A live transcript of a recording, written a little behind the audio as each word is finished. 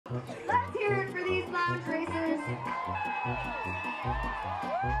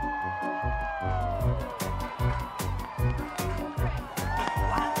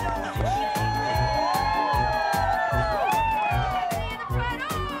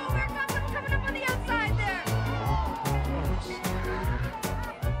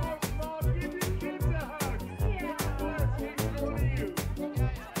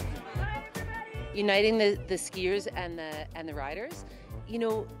uniting the skiers and the riders. You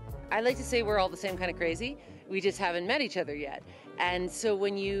know, I like to say we're all the same kind of crazy. We just haven't met each other yet. And so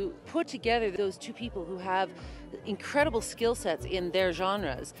when you put together those two people who have incredible skill sets in their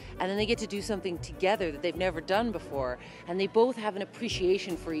genres, and then they get to do something together that they've never done before, and they both have an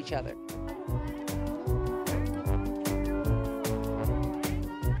appreciation for each other.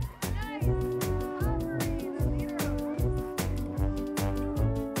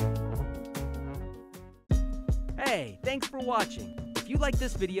 Hey, thanks for watching. If you like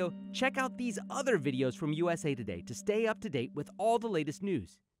this video, check out these other videos from USA Today to stay up to date with all the latest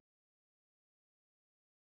news.